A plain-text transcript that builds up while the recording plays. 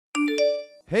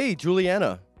Hey,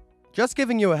 Juliana. Just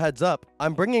giving you a heads up,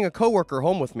 I'm bringing a coworker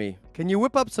home with me. Can you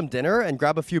whip up some dinner and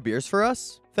grab a few beers for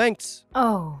us? Thanks.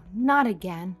 Oh, not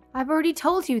again. I've already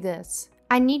told you this.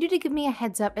 I need you to give me a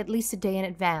heads up at least a day in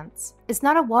advance. It's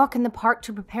not a walk in the park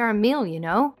to prepare a meal, you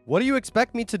know? What do you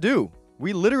expect me to do?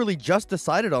 We literally just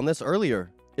decided on this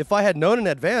earlier. If I had known in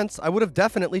advance, I would have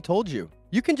definitely told you.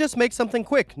 You can just make something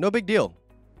quick, no big deal.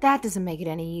 That doesn't make it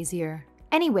any easier.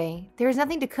 Anyway, there is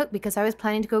nothing to cook because I was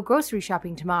planning to go grocery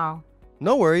shopping tomorrow.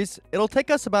 No worries, it'll take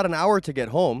us about an hour to get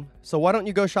home, so why don't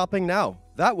you go shopping now?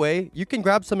 That way, you can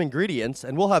grab some ingredients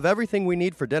and we'll have everything we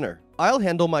need for dinner. I'll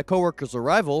handle my coworker's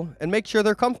arrival and make sure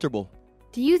they're comfortable.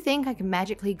 Do you think I can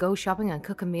magically go shopping and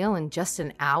cook a meal in just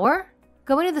an hour?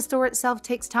 Going to the store itself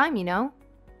takes time, you know?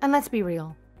 And let's be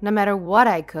real, no matter what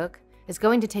I cook, it's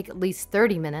going to take at least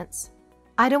 30 minutes.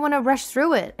 I don't want to rush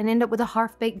through it and end up with a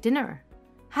half-baked dinner.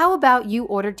 How about you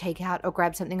order takeout or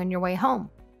grab something on your way home?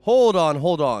 Hold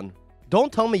on.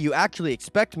 Don't tell me you actually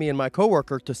expect me and my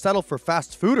coworker to settle for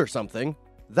fast food or something.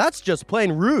 That's just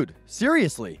plain rude,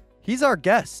 seriously. He's our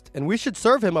guest, and we should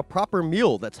serve him a proper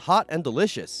meal that's hot and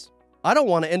delicious. I don't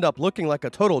want to end up looking like a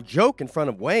total joke in front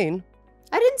of Wayne.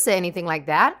 I didn't say anything like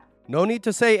that. No need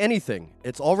to say anything,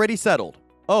 it's already settled.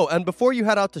 Oh, and before you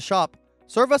head out to shop,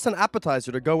 serve us an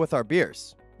appetizer to go with our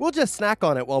beers. We'll just snack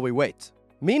on it while we wait.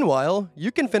 Meanwhile,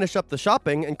 you can finish up the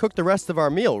shopping and cook the rest of our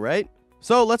meal, right?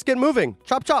 So let's get moving.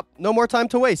 Chop chop, no more time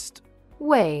to waste.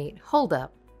 Wait, hold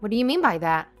up. What do you mean by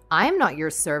that? I am not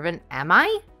your servant, am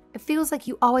I? It feels like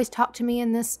you always talk to me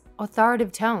in this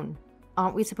authoritative tone.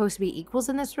 Aren't we supposed to be equals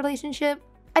in this relationship?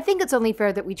 I think it's only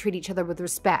fair that we treat each other with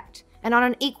respect and on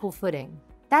an equal footing.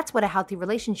 That's what a healthy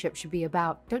relationship should be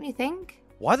about, don't you think?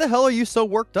 Why the hell are you so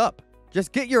worked up?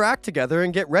 Just get your act together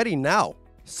and get ready now.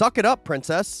 Suck it up,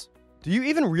 princess. Do you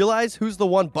even realize who's the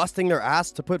one busting their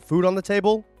ass to put food on the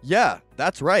table? Yeah,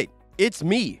 that's right. It's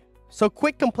me. So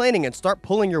quit complaining and start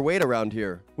pulling your weight around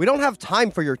here. We don't have time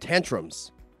for your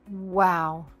tantrums.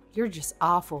 Wow, you're just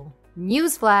awful.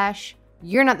 Newsflash,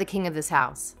 you're not the king of this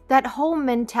house. That whole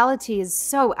mentality is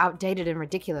so outdated and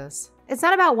ridiculous. It's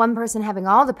not about one person having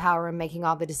all the power and making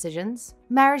all the decisions.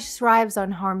 Marriage thrives on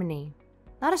harmony,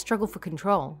 not a struggle for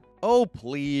control. Oh,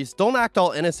 please, don't act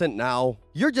all innocent now.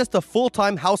 You're just a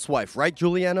full-time housewife, right,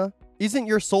 Juliana? Isn't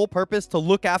your sole purpose to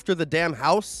look after the damn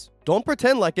house? Don't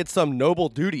pretend like it's some noble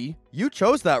duty. You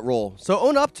chose that role, so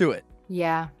own up to it.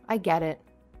 Yeah, I get it.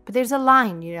 But there's a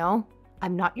line, you know?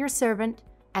 I'm not your servant,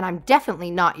 and I'm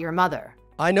definitely not your mother.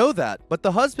 I know that, but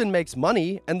the husband makes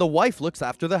money and the wife looks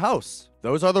after the house.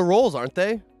 Those are the roles, aren't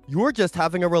they? You're just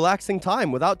having a relaxing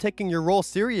time without taking your role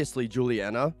seriously,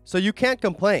 Juliana, so you can't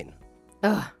complain.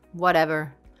 Ugh,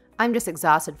 whatever. I'm just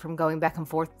exhausted from going back and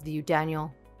forth with you,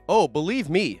 Daniel. Oh, believe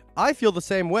me, I feel the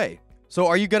same way. So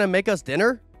are you gonna make us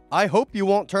dinner? I hope you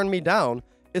won't turn me down,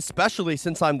 especially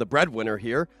since I'm the breadwinner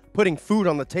here, putting food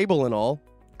on the table and all.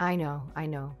 I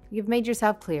know. You've made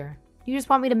yourself clear. You just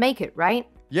want me to make it, right?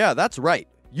 Yeah, that's right.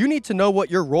 You need to know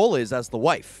what your role is as the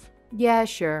wife. Yeah,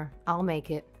 sure. I'll make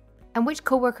it. And which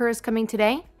coworker is coming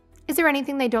today? Is there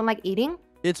anything they don't like eating?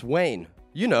 It's Wayne.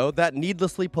 You know, that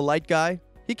needlessly polite guy.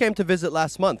 He came to visit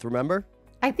last month, remember?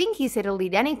 I think he said he'll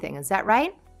eat anything, is that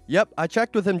right? Yep, I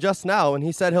checked with him just now and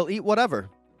he said he'll eat whatever.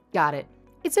 Got it.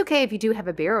 It's okay if you do have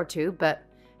a beer or two, but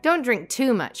don't drink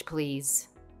too much, please.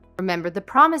 Remember the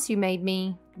promise you made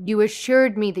me. You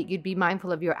assured me that you'd be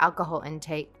mindful of your alcohol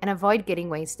intake and avoid getting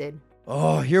wasted.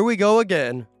 Oh, here we go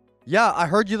again. Yeah, I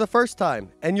heard you the first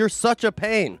time, and you're such a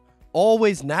pain.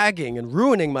 Always nagging and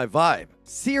ruining my vibe.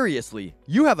 Seriously,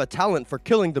 you have a talent for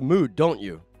killing the mood, don't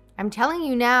you? I'm telling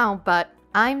you now, but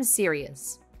I'm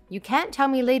serious. You can't tell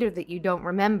me later that you don't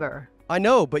remember. I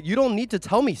know, but you don't need to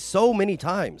tell me so many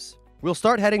times. We'll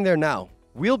start heading there now.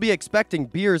 We'll be expecting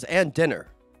beers and dinner.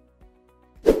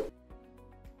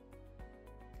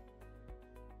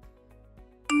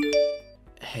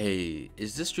 Hey,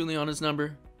 is this Juliana's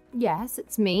number? Yes,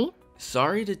 it's me.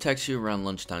 Sorry to text you around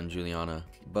lunchtime, Juliana,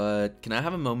 but can I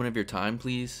have a moment of your time,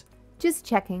 please? Just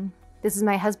checking. This is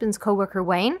my husband's coworker,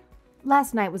 Wayne.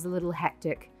 Last night was a little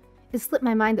hectic. It slipped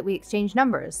my mind that we exchanged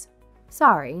numbers.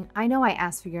 Sorry, I know I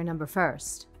asked for your number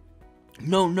first.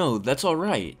 No, that's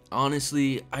alright.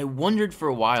 Honestly, I wondered for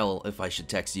a while if I should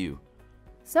text you.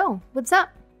 So, what's up?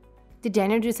 Did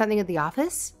Daniel do something at the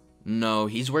office? No,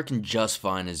 he's working just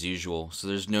fine as usual, so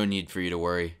there's no need for you to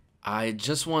worry. I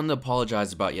just wanted to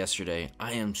apologize about yesterday.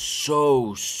 I am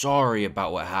so sorry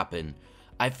about what happened.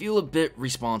 I feel a bit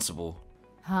responsible.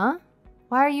 Huh?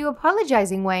 Why are you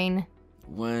apologizing, Wayne?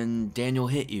 When Daniel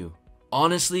hit you.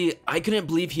 Honestly, I couldn't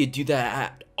believe he'd do that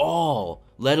at all,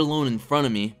 let alone in front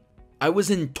of me. I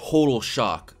was in total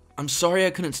shock. I'm sorry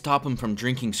I couldn't stop him from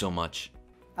drinking so much.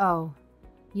 Oh,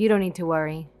 you don't need to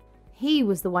worry. He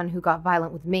was the one who got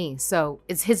violent with me, so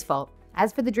it's his fault.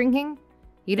 As for the drinking,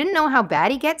 you didn't know how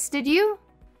bad he gets, did you?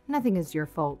 Nothing is your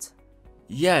fault.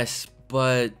 Yes,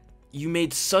 but you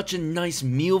made such a nice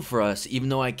meal for us even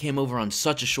though I came over on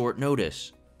such a short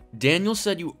notice. Daniel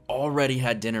said you already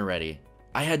had dinner ready.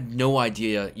 I had no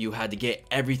idea you had to get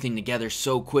everything together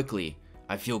so quickly.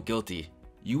 I feel guilty.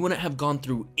 You wouldn't have gone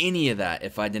through any of that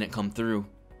if I didn't come through.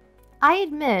 I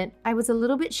admit I was a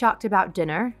little bit shocked about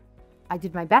dinner. I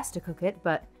did my best to cook it,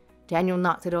 but Daniel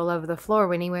knocked it all over the floor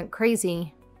when he went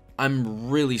crazy. I'm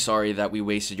really sorry that we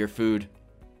wasted your food.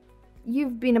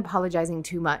 You've been apologizing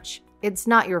too much. It's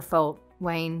not your fault,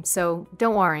 Wayne, so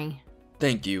don't worry.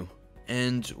 Thank you.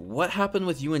 And what happened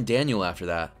with you and Daniel after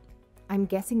that? I'm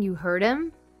guessing you heard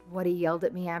him? What he yelled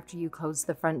at me after you closed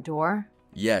the front door?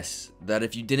 Yes, that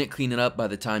if you didn't clean it up by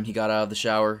the time he got out of the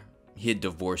shower, he'd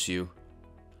divorce you.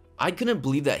 I couldn't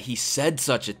believe that he said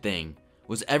such a thing.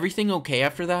 Was everything okay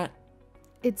after that?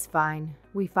 It's fine.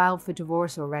 We filed for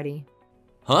divorce already.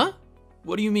 Huh?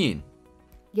 What do you mean?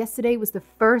 Yesterday was the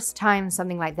first time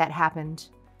something like that happened.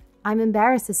 I'm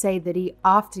embarrassed to say that he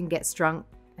often gets drunk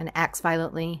and acts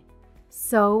violently.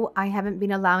 So I haven't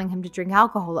been allowing him to drink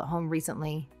alcohol at home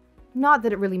recently. Not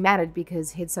that it really mattered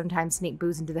because he'd sometimes sneak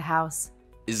booze into the house.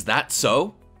 Is that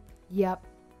so? Yep.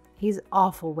 He's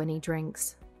awful when he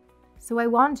drinks. So I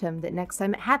warned him that next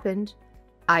time it happened,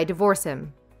 I divorce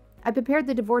him. I prepared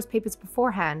the divorce papers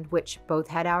beforehand, which both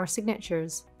had our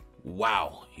signatures.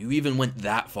 Wow, you even went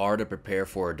that far to prepare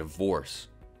for a divorce.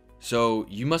 So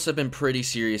you must have been pretty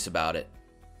serious about it.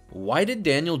 Why did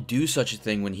Daniel do such a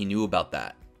thing when he knew about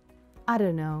that? I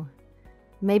don't know.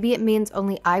 Maybe it means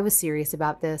only I was serious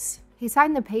about this. He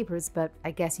signed the papers, but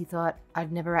I guess he thought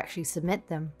I'd never actually submit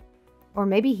them. Or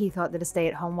maybe he thought that a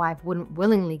stay-at-home wife wouldn't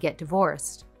willingly get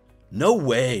divorced. No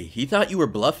way, he thought you were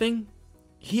bluffing?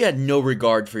 He had no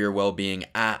regard for your well-being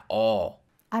at all.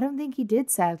 I don't think he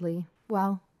did, sadly.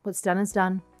 Well, what's done is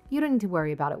done. You don't need to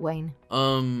worry about it, Wayne.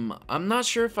 I'm not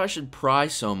sure if I should pry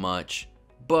so much,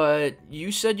 but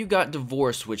you said you got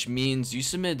divorced, which means you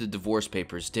submitted the divorce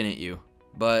papers, didn't you?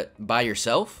 But by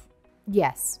yourself?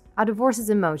 Yes, our divorce is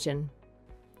in motion.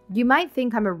 You might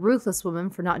think I'm a ruthless woman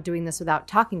for not doing this without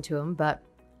talking to him, but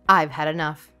I've had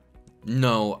enough.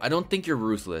 No, I don't think you're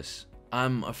ruthless.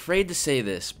 I'm afraid to say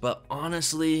this, but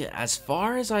honestly, as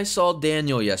far as I saw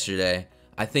Daniel yesterday,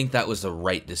 I think that was the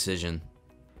right decision.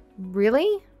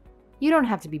 Really? You don't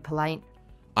have to be polite.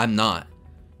 I'm not.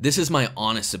 This is my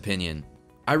honest opinion.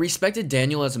 I respected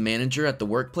Daniel as a manager at the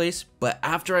workplace, but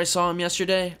after I saw him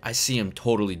yesterday, I see him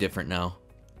totally different now.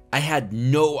 I had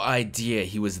no idea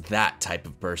he was that type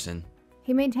of person.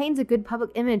 He maintains a good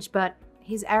public image, but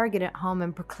he's arrogant at home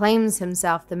and proclaims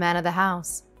himself the man of the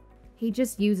house. He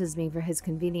just uses me for his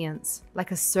convenience,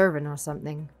 like a servant or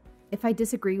something. If I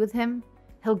disagree with him,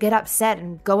 he'll get upset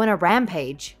and go on a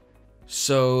rampage.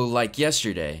 So, like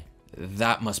yesterday,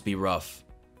 that must be rough.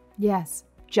 Yes,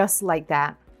 just like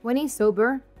that. When he's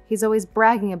sober, he's always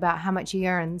bragging about how much he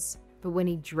earns. But when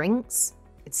he drinks,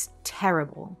 it's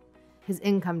terrible. His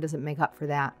income doesn't make up for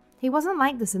that. He wasn't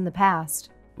like this in the past.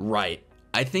 Right.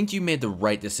 I think you made the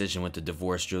right decision with the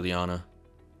divorce, Juliana.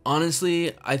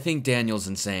 Honestly, I think Daniel's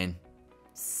insane.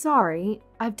 Sorry,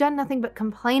 I've done nothing but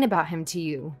complain about him to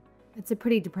you. It's a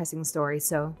pretty depressing story,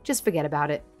 so just forget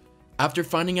about it. After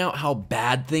finding out how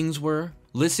bad things were,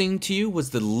 listening to you was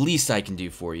the least I can do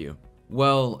for you.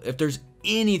 Well, if there's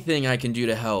anything I can do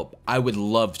to help, I would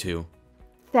love to.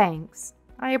 Thanks.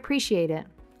 I appreciate it.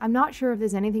 I'm not sure if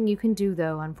there's anything you can do,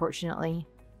 though, unfortunately.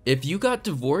 If you got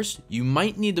divorced, you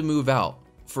might need to move out.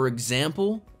 For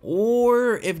example,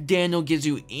 or if Daniel gives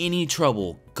you any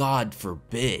trouble, God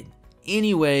forbid.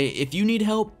 Anyway, if you need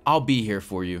help, I'll be here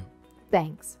for you.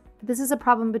 Thanks. This is a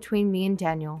problem between me and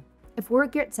Daniel. If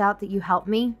word gets out that you help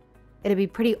me, it'd be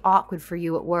pretty awkward for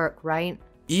you at work, right?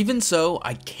 Even so,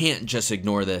 I can't just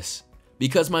ignore this.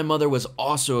 Because my mother was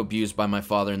also abused by my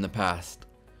father in the past.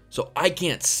 So I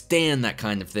can't stand that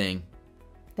kind of thing.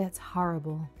 That's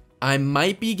horrible. I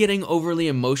might be getting overly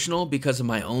emotional because of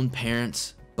my own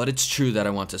parents, but it's true that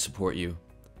I want to support you.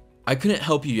 I couldn't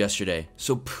help you yesterday,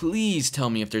 so please tell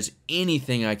me if there's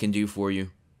anything I can do for you.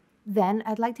 Then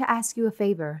I'd like to ask you a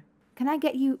favor. Can I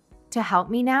get you to help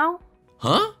me now?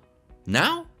 Huh?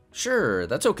 Now? Sure,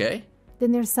 that's okay.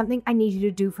 Then there's something I need you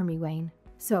to do for me, Wayne.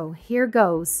 So here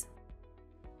goes.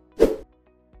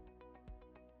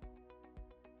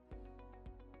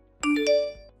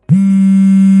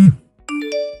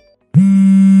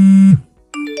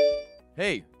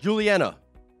 Hey, Juliana,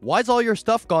 why's all your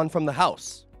stuff gone from the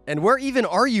house? And where even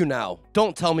are you now?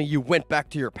 Don't tell me you went back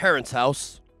to your parents'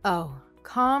 house. Oh,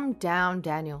 calm down,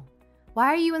 Daniel. Why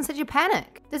are you in such a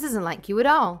panic? This isn't like you at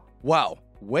all. Wow,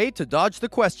 way to dodge the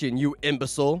question, you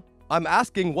imbecile. I'm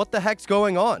asking what the heck's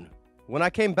going on. When I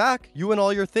came back, you and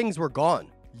all your things were gone.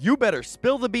 You better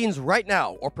spill the beans right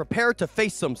now or prepare to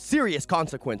face some serious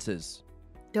consequences.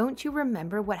 Don't you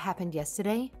remember what happened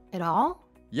yesterday at all?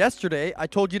 Yesterday, I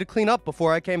told you to clean up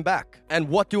before I came back. And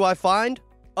what do I find?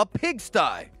 A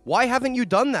pigsty. Why haven't you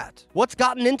done that? What's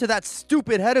gotten into that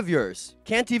stupid head of yours?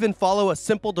 Can't even follow a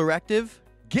simple directive?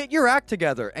 Get your act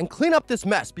together and clean up this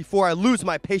mess before I lose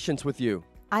my patience with you.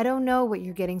 I don't know what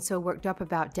you're getting so worked up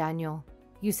about, Daniel.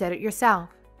 You said it yourself.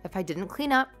 If I didn't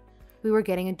clean up, we were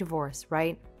getting a divorce,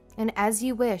 right? And as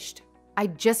you wished, I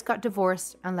just got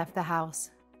divorced and left the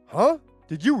house. Huh?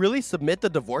 Did you really submit the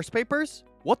divorce papers?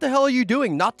 What the hell are you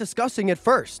doing not discussing it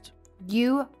first?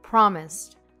 You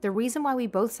promised. The reason why we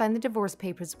both signed the divorce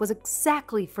papers was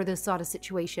exactly for this sort of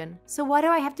situation. So why do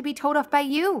I have to be told off by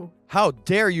you? How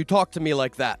dare you talk to me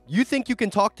like that? You think you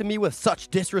can talk to me with such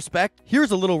disrespect?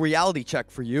 Here's a little reality check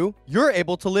for you. You're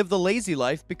able to live the lazy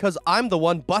life because I'm the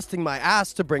one busting my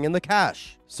ass to bring in the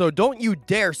cash. So don't you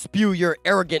dare spew your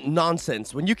arrogant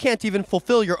nonsense when you can't even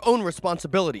fulfill your own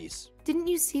responsibilities. Didn't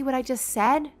you see what I just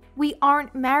said? We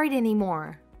aren't married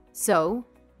anymore. So,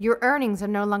 your earnings are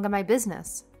no longer my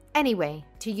business. Anyway,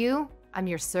 to you, I'm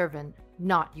your servant,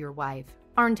 not your wife,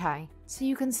 aren't I? So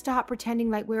you can stop pretending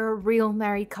like we're a real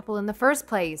married couple in the first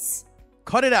place.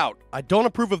 Cut it out. I don't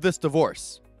approve of this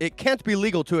divorce. It can't be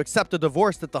legal to accept a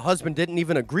divorce that the husband didn't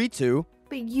even agree to.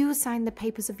 But you signed the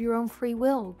papers of your own free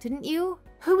will, didn't you?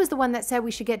 Who was the one that said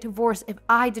we should get divorced if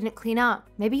I didn't clean up?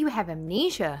 Maybe you have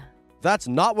amnesia. That's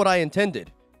not what I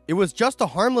intended. It was just a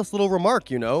harmless little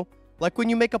remark, you know? Like when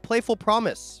you make a playful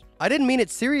promise. I didn't mean it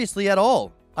seriously at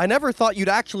all. I never thought you'd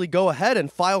actually go ahead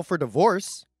and file for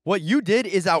divorce. What you did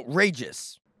is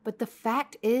outrageous. But the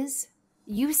fact is,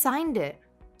 you signed it.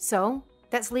 So,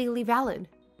 that's legally valid.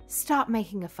 Stop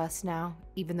making a fuss now,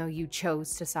 even though you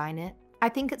chose to sign it. I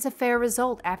think it's a fair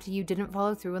result after you didn't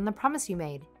follow through on the promise you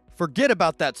made. Forget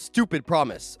about that stupid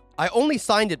promise. I only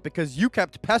signed it because you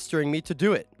kept pestering me to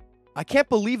do it. I can't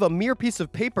believe a mere piece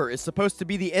of paper is supposed to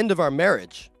be the end of our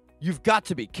marriage. You've got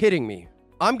to be kidding me.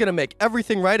 I'm gonna make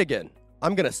everything right again.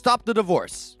 I'm gonna stop the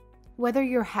divorce. Whether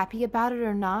you're happy about it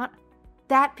or not,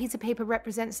 that piece of paper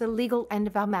represents the legal end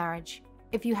of our marriage.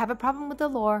 If you have a problem with the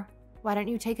law, why don't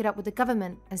you take it up with the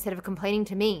government instead of complaining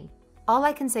to me? All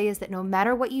I can say is that no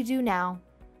matter what you do now,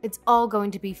 it's all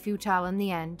going to be futile in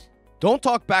the end. Don't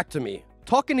talk back to me.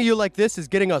 Talking to you like this is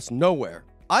getting us nowhere.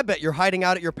 I bet you're hiding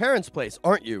out at your parents' place,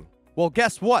 aren't you? Well,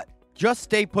 guess what? Just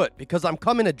stay put because I'm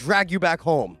coming to drag you back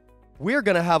home. We're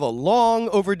gonna have a long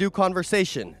overdue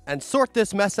conversation and sort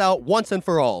this mess out once and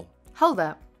for all. Hold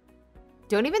up.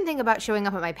 Don't even think about showing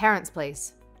up at my parents'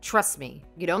 place. Trust me,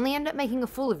 you'd only end up making a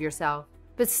fool of yourself.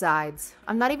 Besides,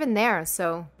 I'm not even there,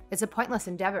 so it's a pointless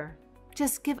endeavor.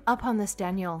 Just give up on this,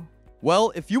 Daniel.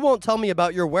 Well, if you won't tell me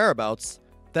about your whereabouts,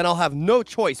 then I'll have no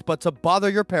choice but to bother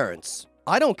your parents.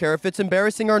 I don't care if it's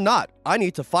embarrassing or not. I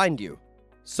need to find you.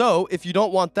 So, if you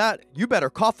don't want that, you better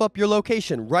cough up your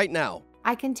location right now.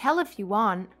 I can tell if you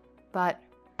want, but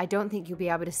I don't think you'll be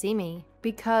able to see me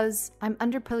because I'm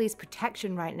under police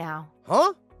protection right now.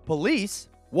 Huh? Police?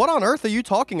 What on earth are you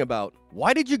talking about?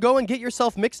 Why did you go and get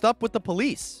yourself mixed up with the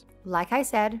police? Like I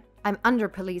said, I'm under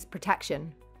police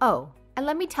protection. Oh, and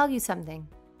let me tell you something.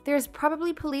 There's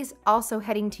probably police also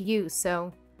heading to you,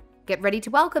 so get ready to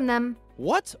welcome them.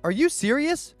 What? Are you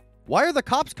serious? Why are the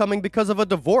cops coming because of a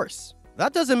divorce?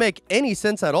 That doesn't make any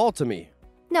sense at all to me.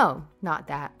 No, not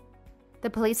that. The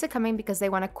police are coming because they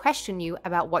want to question you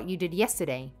about what you did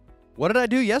yesterday. What did I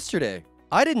do yesterday?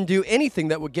 I didn't do anything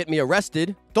that would get me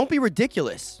arrested. Don't be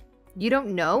ridiculous. You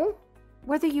don't know?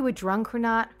 Whether you were drunk or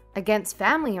not, against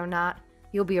family or not,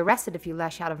 you'll be arrested if you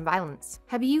lash out in violence.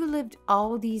 Have you lived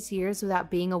all these years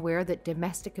without being aware that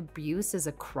domestic abuse is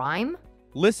a crime?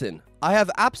 Listen, I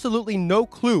have absolutely no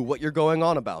clue what you're going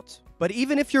on about. But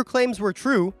even if your claims were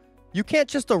true, you can't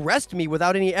just arrest me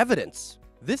without any evidence.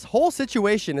 This whole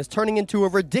situation is turning into a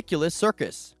ridiculous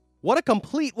circus. What a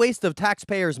complete waste of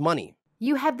taxpayers' money.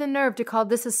 You had the nerve to call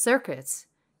this a circus.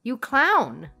 You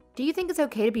clown. Do you think it's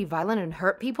okay to be violent and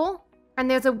hurt people? And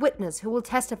there's a witness who will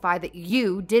testify that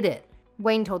you did it.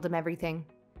 Wayne told them everything.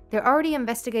 They already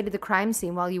investigated the crime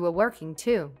scene while you were working,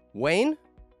 too. Wayne?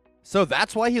 So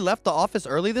that's why he left the office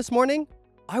early this morning?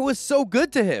 I was so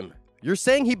good to him. You're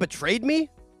saying he betrayed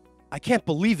me? I can't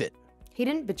believe it. He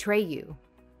didn't betray you.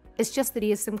 It's just that he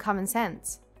has some common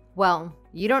sense. Well,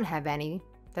 you don't have any,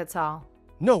 that's all.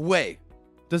 No way.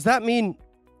 Does that mean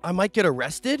I might get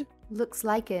arrested? Looks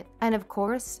like it. And of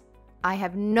course, I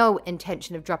have no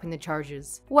intention of dropping the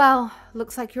charges. Well,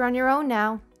 looks like you're on your own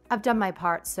now. I've done my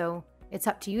part, so It's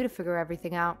up to you to figure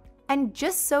everything out. And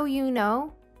just so you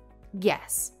know,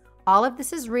 yes, all of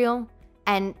this is real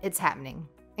and it's happening,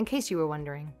 in case you were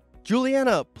wondering.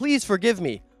 Juliana, please forgive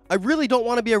me. I really don't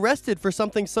want to be arrested for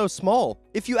something so small.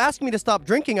 If you ask me to stop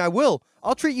drinking, I will.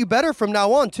 I'll treat you better from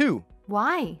now on, too.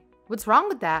 Why? What's wrong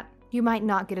with that? You might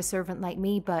not get a servant like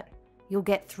me, but you'll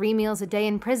get 3 meals a day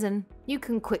in prison. You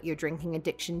can quit your drinking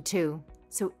addiction, too.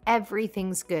 So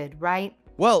everything's good, right?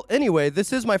 Well, anyway,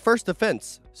 this is my first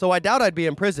offense, so I doubt I'd be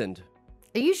imprisoned.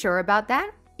 Are you sure about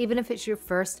that? Even if it's your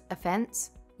first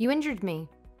offense? You injured me,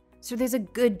 so there's a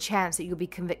good chance that you'll be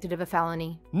convicted of a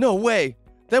felony. No way.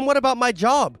 Then what about my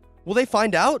job? Will they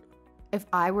find out? If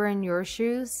I were in your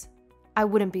shoes, I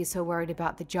wouldn't be so worried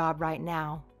about the job right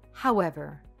now.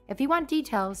 However, if you want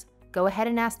details, go ahead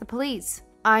and ask the police.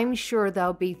 I'm sure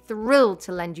they'll be thrilled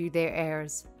to lend you their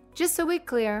heirs. Just so we're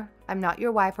clear, I'm not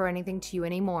your wife or anything to you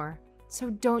anymore. So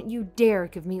don't you dare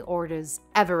give me orders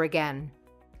ever again.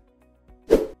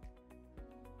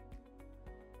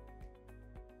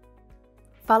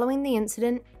 Following the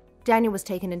incident, Daniel was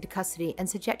taken into custody and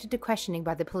subjected to questioning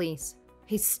by the police.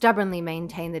 He stubbornly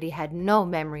maintained that he had no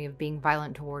memory of being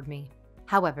violent toward me.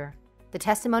 However, the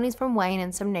testimonies from Wayne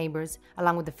and some neighbors,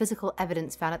 along with the physical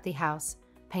evidence found at the house,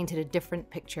 painted a different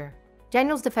picture.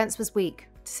 Daniel's defense was weak,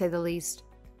 to say the least.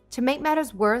 To make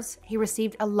matters worse, he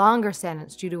received a longer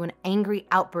sentence due to an angry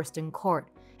outburst in court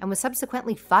and was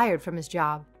subsequently fired from his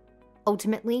job.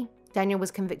 Ultimately, Daniel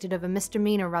was convicted of a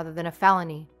misdemeanor rather than a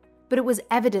felony, but it was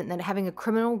evident that having a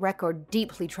criminal record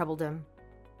deeply troubled him.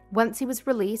 Once he was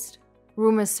released,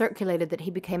 rumors circulated that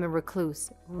he became a recluse,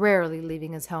 rarely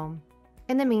leaving his home.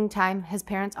 In the meantime, his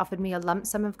parents offered me a lump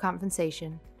sum of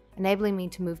compensation, enabling me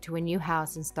to move to a new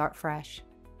house and start fresh.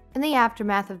 In the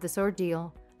aftermath of this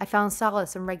ordeal, I found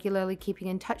solace in regularly keeping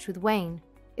in touch with Wayne.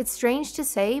 It's strange to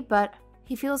say, but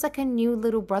he feels like a new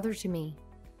little brother to me.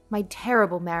 My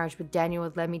terrible marriage with Daniel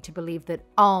had led me to believe that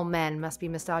all men must be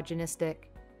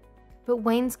misogynistic. But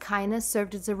Wayne's kindness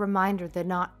served as a reminder that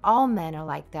not all men are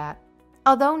like that.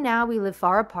 Although now we live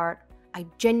far apart, I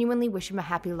genuinely wish him a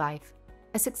happy life.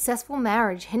 A successful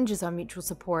marriage hinges on mutual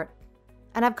support,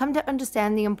 and I've come to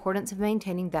understand the importance of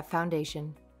maintaining that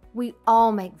foundation. We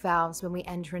all make vows when we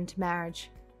enter into marriage,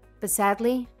 but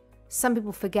sadly, some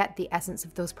people forget the essence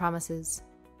of those promises.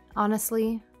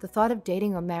 Honestly, the thought of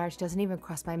dating or marriage doesn't even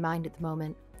cross my mind at the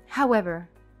moment. However,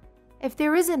 if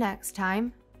there is a next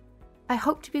time, I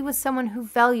hope to be with someone who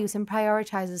values and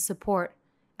prioritizes support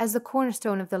as the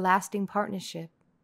cornerstone of the lasting partnership.